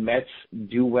see the Mets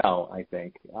do well, I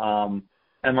think.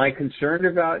 Am I concerned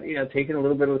about, taking a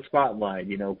little bit of the spotlight?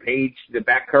 The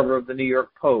back cover of the New York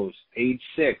Post, page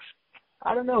 6.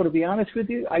 I don't know, to be honest with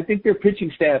you. I think their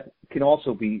pitching staff can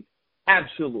also be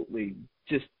absolutely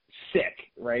just sick,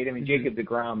 right? I mean, Jacob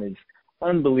deGrom is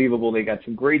unbelievable. They got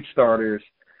some great starters.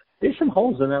 There's some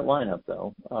holes in that lineup,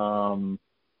 though,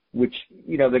 which,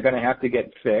 they're going to have to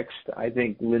get fixed. I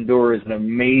think Lindor is an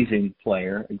amazing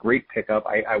player, a great pickup.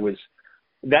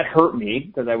 That hurt me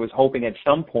because I was hoping at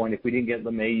some point, if we didn't get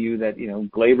LeMahieu, that,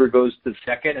 Gleyber goes to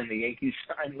second and the Yankees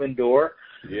sign Lindor.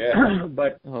 Yeah.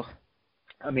 But,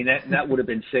 I mean, that would have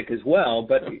been sick as well.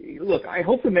 But, look, I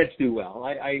hope the Mets do well.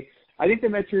 I think the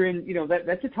Mets are in,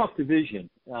 that's a tough division.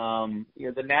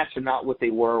 The Nats are not what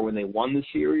they were when they won the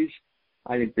series.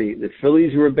 I think the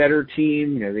Phillies were a better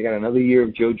team. They got another year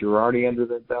of Joe Girardi under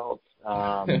their belt.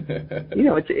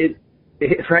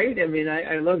 It's right? I mean,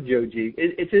 I love Joe G.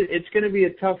 It's going to be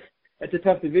a tough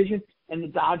division, and the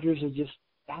Dodgers are just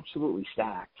absolutely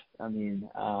stacked. I mean,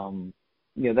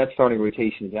 that starting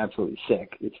rotation is absolutely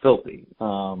sick. It's filthy.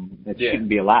 It shouldn't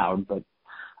be allowed, but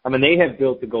I mean, they have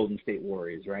built the Golden State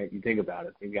Warriors, right? You think about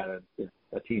it. They've got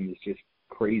a team that's just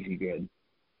crazy good.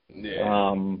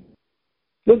 Yeah.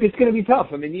 Look, it's going to be tough.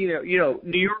 I mean, New York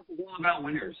is all about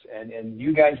winners, and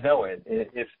you guys know it.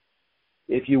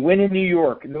 If you win in New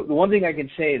York, the one thing I can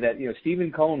say that,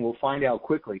 Stephen Cohen will find out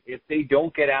quickly, if they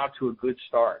don't get out to a good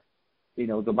start,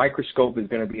 the microscope is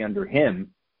going to be under him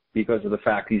because of the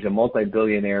fact he's a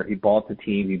multi-billionaire. He bought the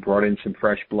team. He brought in some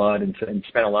fresh blood and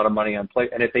spent a lot of money on play.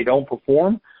 And if they don't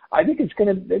perform, I think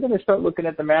they're going to start looking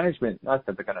at the management. Not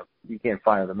that you can't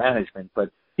fire the management, but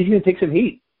he's going to take some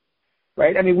heat.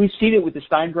 Right? I mean, we've seen it with the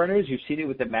Steinbrenners. You've seen it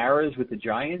with the Maras, with the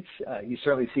Giants. You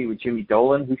certainly see it with Jimmy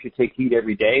Dolan, who should take heat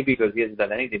every day because he hasn't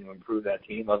done anything to improve that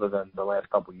team other than the last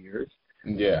couple of years.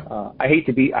 Yeah. I hate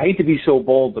to be so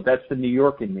bold, but that's the New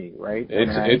York in me, right?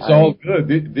 It's all good.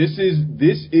 This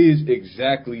is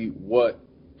exactly what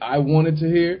I wanted to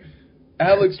hear.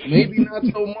 Alex, maybe not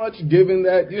so much, given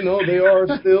that they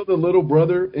are still the little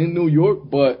brother in New York,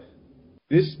 but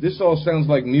this all sounds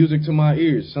like music to my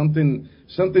ears.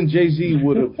 Something Jay-Z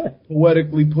would have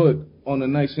poetically put on a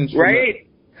nice instrument. Right.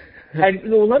 And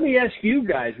well, let me ask you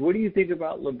guys, what do you think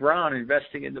about LeBron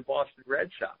investing in the Boston Red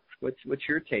Sox? What's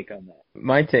your take on that?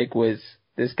 My take was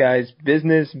this guy's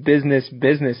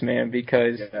businessman,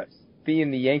 because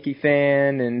being the Yankee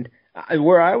fan and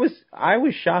where I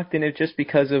was shocked in it just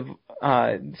because of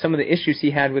some of the issues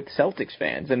he had with Celtics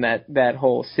fans and that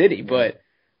whole city. But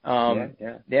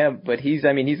but he's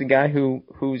a guy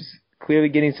who's clearly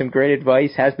getting some great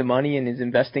advice, has the money, and is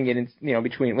investing it in,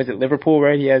 between, was it Liverpool,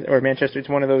 right? He has, or Manchester, it's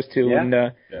one of those two.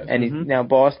 Yeah. And he's now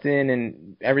Boston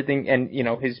and everything, and,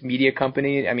 his media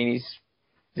company. I mean,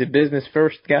 He's a business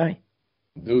first guy.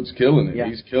 Dude's killing it. Yeah.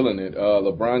 He's killing it.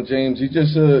 LeBron James, he's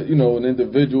just an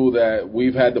individual that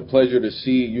we've had the pleasure to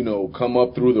see, come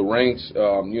up through the ranks.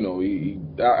 He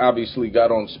obviously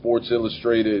got on Sports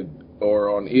Illustrated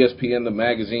or on ESPN, the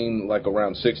magazine, like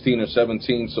around 16 or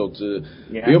 17. So to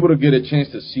be able to get a chance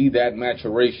to see that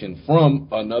maturation from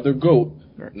another GOAT,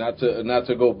 not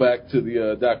to go back to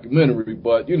the documentary,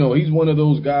 but, he's one of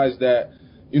those guys that,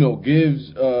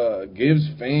 gives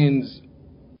fans,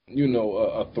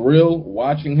 a thrill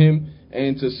watching him,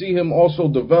 and to see him also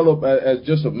develop as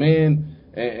just a man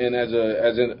and as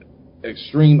an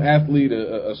extreme athlete,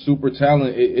 a super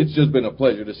talent. It's just been a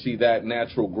pleasure to see that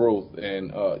natural growth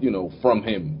and, from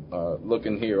him,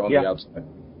 looking here on the outside.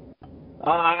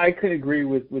 I could agree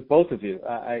with both of you.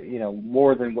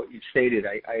 More than what you stated.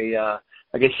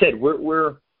 Like I said,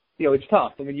 we're it's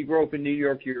tough. I mean, you grow up in New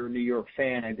York, you're a New York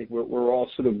fan. I think we're all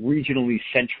sort of regionally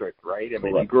centric, right? I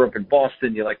mean, you grew up in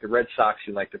Boston, you like the Red Sox,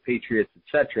 you like the Patriots,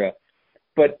 etc.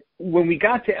 But when we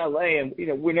got to LA, and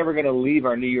we're never going to leave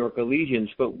our New York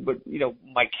allegiance, but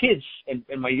my kids and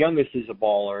my youngest is a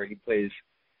baller. He plays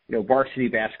varsity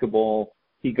basketball.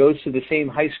 He goes to the same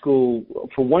high school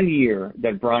for 1 year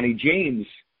that Bronny James.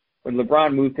 When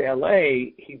LeBron moved to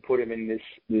LA, he put him in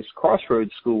this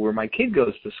crossroads school where my kid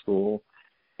goes to school.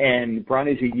 And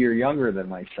Bronny's a year younger than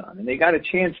my son, and they got a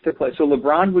chance to play. So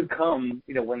LeBron would come,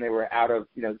 when they were out of,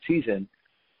 season.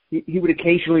 He would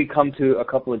occasionally come to a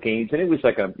couple of games, and it was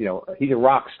like he's a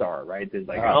rock star, right? There's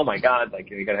like, oh my God,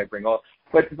 like you got to bring all.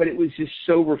 But it was just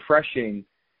so refreshing.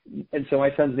 And so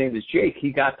my son's name is Jake.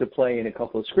 He got to play in a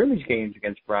couple of scrimmage games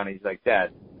against Bronny. He's like,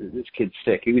 Dad, this kid's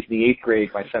sick. He was in the 8th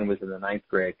grade. My son was in the 9th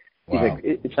grade. He's like,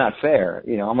 it's not fair.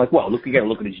 I'm like, well, look, you got to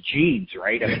look at his genes,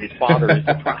 right? I mean, his father is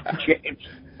LeBron James.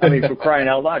 I mean, for crying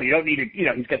out loud, you don't need to,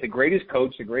 he's got the greatest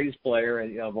coach, the greatest player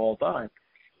of all time.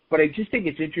 But I just think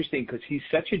it's interesting because he's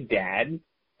such a dad.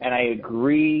 And I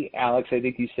agree, Alex, I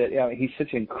think you said, he's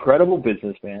such an incredible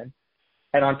businessman.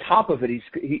 And on top of it,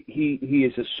 he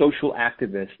is a social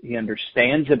activist. He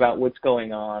understands about what's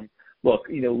going on. Look,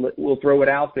 we'll throw it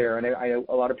out there. And I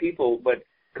a lot of people, but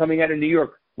coming out of New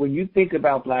York, when you think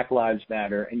about Black Lives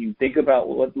Matter and you think about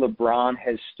what LeBron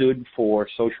has stood for,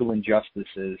 social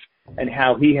injustices, and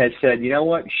how he has said, you know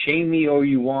what, shame me all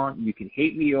you want, you can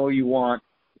hate me all you want,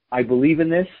 I believe in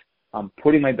this, I'm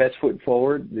putting my best foot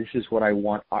forward, this is what I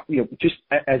want, just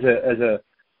as a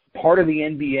part of the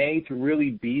NBA to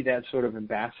really be that sort of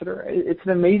ambassador, it's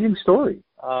an amazing story.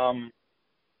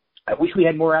 I wish we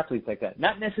had more athletes like that,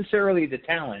 not necessarily the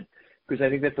talent, because I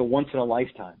think that's a once in a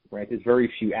lifetime, right? There's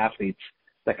very few athletes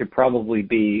that could probably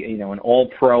be, an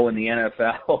all-pro in the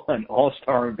NFL, an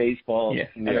all-star in baseball,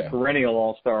 and a perennial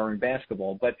all-star in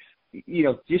basketball. But,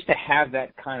 just to have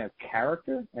that kind of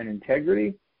character and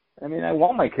integrity, I mean, I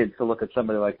want my kids to look at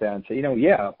somebody like that and say,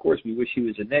 of course we wish he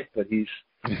was a Knick, but he's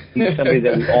somebody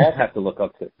that we all have to look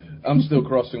up to. I'm still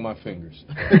crossing my fingers.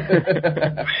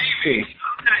 Maybe.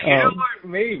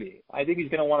 Maybe. I think he's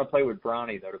going to want to play with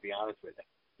Bronny, though, to be honest with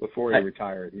you. Before he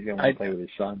retires, he's going to want to play with his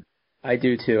son. I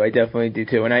do too. I definitely do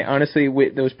too. And I honestly,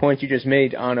 with those points you just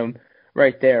made on him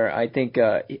right there, I think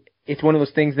it's one of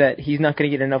those things that he's not going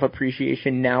to get enough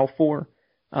appreciation now for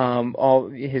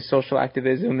all his social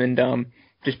activism and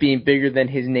just being bigger than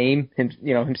his name,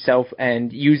 himself,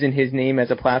 and using his name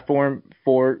as a platform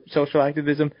for social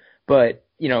activism. But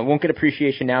won't get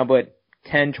appreciation now. But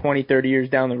 10, 20, 30 years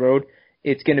down the road,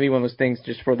 it's going to be one of those things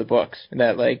just for the books.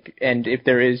 That and if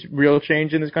there is real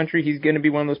change in this country, he's going to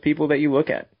be one of those people that you look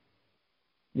at.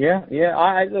 Yeah.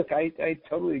 I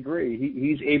totally agree.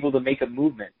 He's able to make a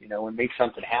movement, and make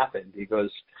something happen. Because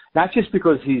not just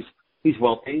because he's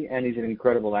wealthy and he's an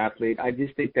incredible athlete. I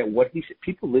just think that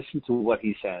people listen to what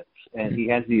he says, and he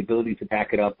has the ability to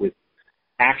back it up with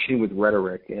action, with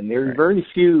rhetoric. And there are very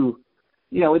few.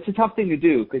 It's a tough thing to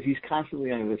do because he's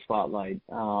constantly under the spotlight.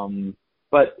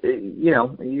 But you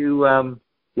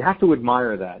have to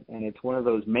admire that, and it's one of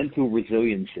those mental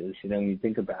resiliences. When you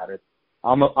think about it.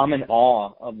 I'm in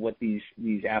awe of what these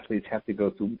athletes have to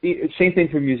go through. Same thing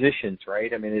for musicians,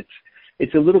 right? I mean,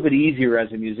 it's a little bit easier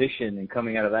as a musician and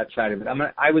coming out of that side of it.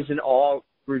 I was in awe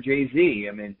for Jay-Z.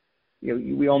 I mean,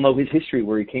 we all know his history,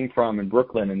 where he came from in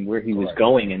Brooklyn and where he was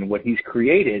going and what he's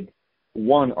created,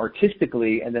 one,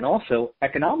 artistically and then also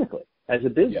economically as a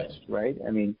business, right?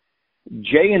 I mean,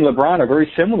 Jay and LeBron are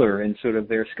very similar in sort of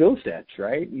their skill sets,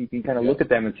 right? You can kind of look at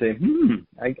them and say,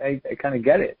 I kind of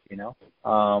get it,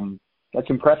 That's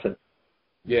impressive.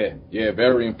 Yeah,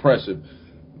 very impressive.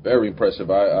 Very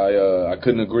impressive. I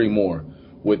couldn't agree more.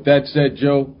 With that said,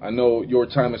 Joe, I know your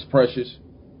time is precious.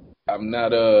 I'm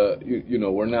not,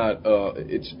 we're not,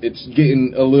 it's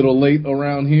getting a little late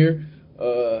around here.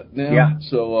 now. Yeah.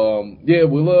 So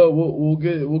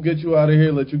we'll get you out of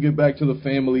here. Let you get back to the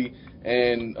family,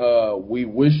 and we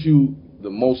wish you the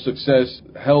most success,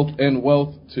 health, and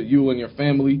wealth to you and your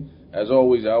family. As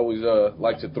always, I always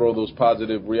like to throw those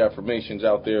positive reaffirmations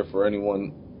out there for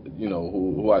anyone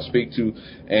who I speak to.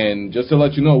 And just to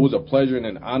let you know, it was a pleasure and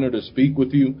an honor to speak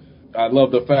with you. I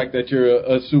love the fact that you're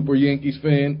a super Yankees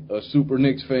fan, a super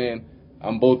Knicks fan.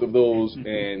 I'm both of those,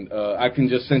 and I can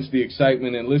just sense the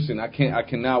excitement. And listen, I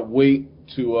cannot wait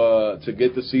to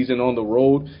get the season on the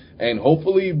road, and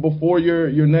hopefully before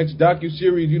your next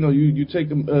docuseries, you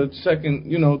take a second,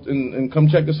 and come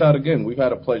check us out again. We've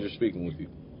had a pleasure speaking with you.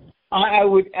 I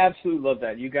would absolutely love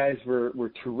that. You guys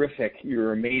were terrific.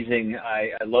 You're amazing. I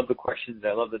love the questions.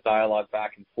 I love the dialogue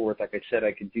back and forth. Like I said,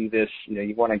 I could do this.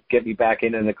 You want to get me back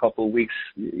in a couple of weeks.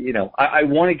 I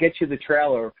want to get you the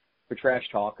trailer for Trash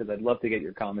Talk because I'd love to get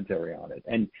your commentary on it.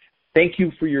 And thank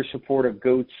you for your support of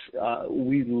GOATS.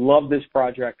 We love this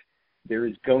project. There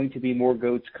is going to be more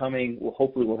GOATS coming.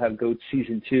 Hopefully we'll have GOATS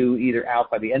Season 2 either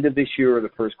out by the end of this year or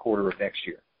the first quarter of next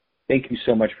year. Thank you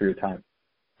so much for your time.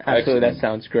 Absolutely. Excellent. That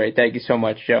sounds great. Thank you so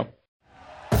much, Joe.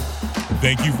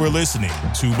 Thank you for listening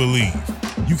to Believe.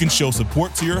 You can show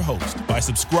support to your host by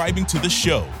subscribing to the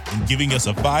show and giving us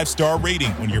a 5-star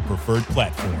rating on your preferred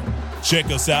platform. Check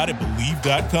us out at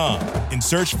Believe.com and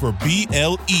search for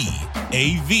BLEAV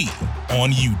on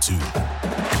YouTube.